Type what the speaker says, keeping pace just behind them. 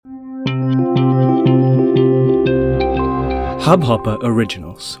Hubhopper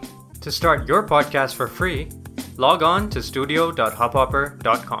Originals. To start your podcast for free, log on to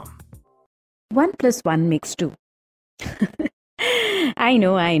studio.hubhopper.com. 1 + 1 makes 2. I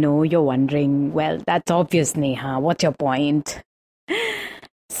know, you're wondering. Well, that's obvious, Neha. What's your point?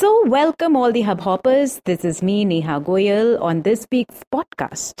 So, welcome all the Hubhoppers. This is me, Neha Goyal, on this week's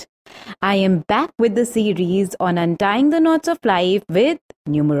podcast. I am back with the series on untying the knots of life with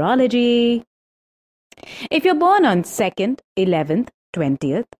numerology. If you're born on 2nd, 11th,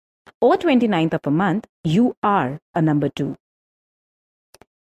 20th, or 29th of a month, you are a number 2.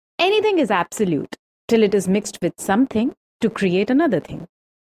 Anything is absolute till it is mixed with something to create another thing.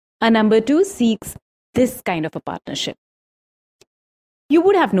 A number 2 seeks this kind of a partnership. You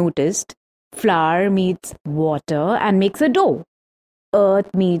would have noticed flour meets water and makes a dough.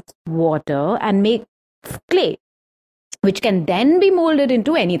 Earth meets water and makes clay, which can then be molded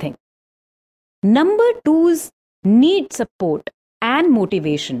into anything. Number 2s need support and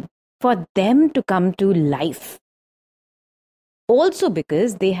motivation for them to come to life. Also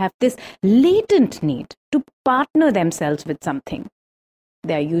because they have this latent need to partner themselves with something.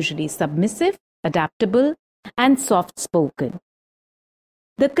 They are usually submissive, adaptable, and soft-spoken.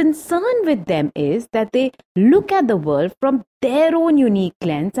 The concern with them is that they look at the world from their own unique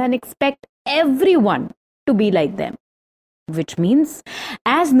lens and expect everyone to be like them. Which means,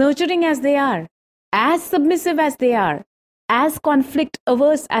 as nurturing as they are, as submissive as they are, as conflict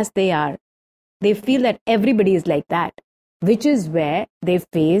averse as they are, they feel that everybody is like that, which is where they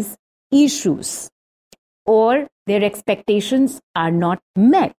face issues or their expectations are not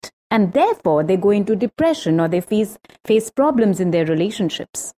met, and therefore they go into depression or they face problems in their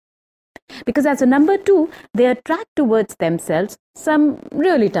relationships. Because as a number 2, they attract towards themselves some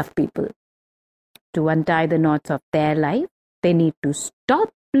really tough people. To untie the knots of their life, they need to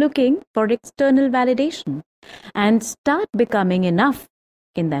stop looking for external validation and start becoming enough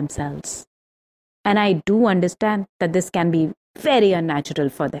in themselves. And I do understand that this can be very unnatural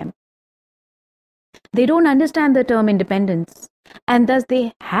for them. They don't understand the term independence, and thus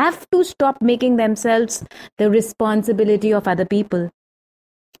they have to stop making themselves the responsibility of other people.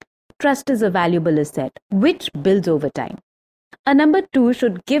 Trust is a valuable asset, which builds over time. A number 2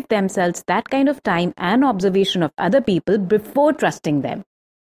 should give themselves that kind of time and observation of other people before trusting them.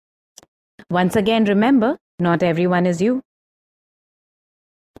 Once again, remember, not everyone is you.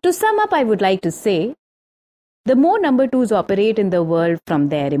 To sum up, I would like to say, the more number 2s operate in the world from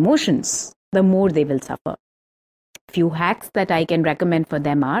their emotions, the more they will suffer. Few hacks that I can recommend for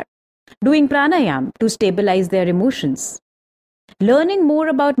them are doing pranayam to stabilize their emotions, learning more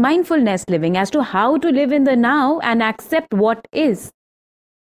about mindfulness living as to how to live in the now and accept what is.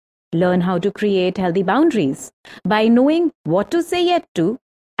 Learn how to create healthy boundaries by knowing what to say yet to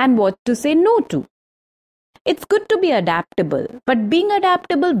and what to say no to. It's good to be adaptable, but being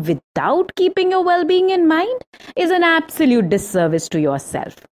adaptable without keeping your well-being in mind is an absolute disservice to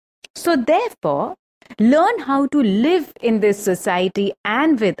yourself. So therefore, learn how to live in this society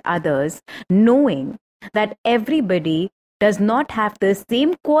and with others, knowing that everybody does not have the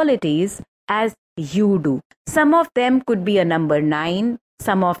same qualities as you do. Some of them could be a number 9,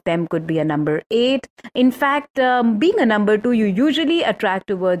 some of them could be a number 8. In fact, being a number 2, you usually attract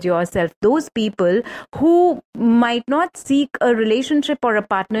towards yourself those people who might not seek a relationship or a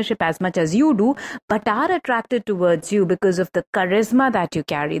partnership as much as you do, but are attracted towards you because of the charisma that you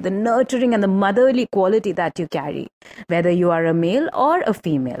carry, the nurturing and the motherly quality that you carry, whether you are a male or a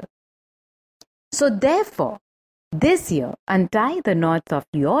female. So therefore, this year, untie the knots of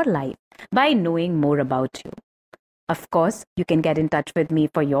your life by knowing more about you. Of course, you can get in touch with me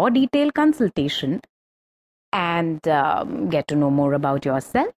for your detailed consultation and get to know more about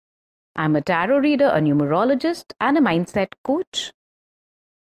yourself. I'm a tarot reader, a numerologist, and a mindset coach.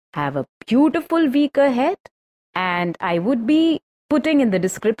 Have a beautiful week ahead, and I would be putting in the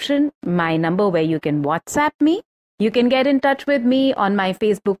description my number where you can WhatsApp me. You can get in touch with me on my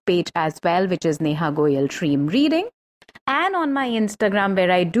Facebook page as well, which is Neha Goyal Dream Reading, and on my Instagram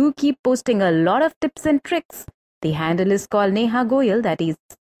where I do keep posting a lot of tips and tricks. The handle is called Neha Goyal, that is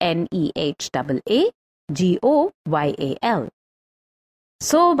NEHAAGOYAL.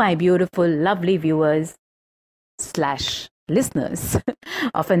 So my beautiful, lovely viewers / listeners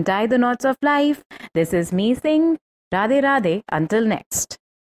of Untie the Knots of Life, this is me saying Radhe Radhe until next.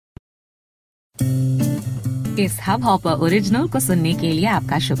 इस hub hopper original को सुनने के लिए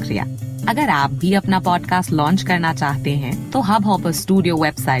आपका शुक्रिया। अगर आप भी अपना पॉडकास्ट लॉन्च करना चाहते हैं तो हब हॉपर स्टूडियो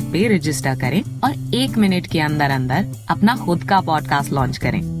वेबसाइट पे रजिस्टर करें और 1 मिनट के अंदर अंदर अपना खुद का पॉडकास्ट लॉन्च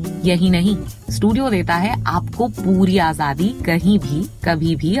करें। यही नहीं, स्टूडियो देता है आपको पूरी आजादी कहीं भी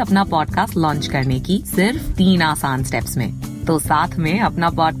कभी भी अपना पॉडकास्ट लॉन्च करने की, सिर्फ 3 आसान स्टेप्स में। तो साथ में अपना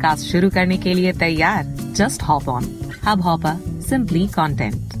पॉडकास्ट शुरू करने के लिए तैयार? Just hop on Hubhopper, simply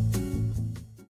content.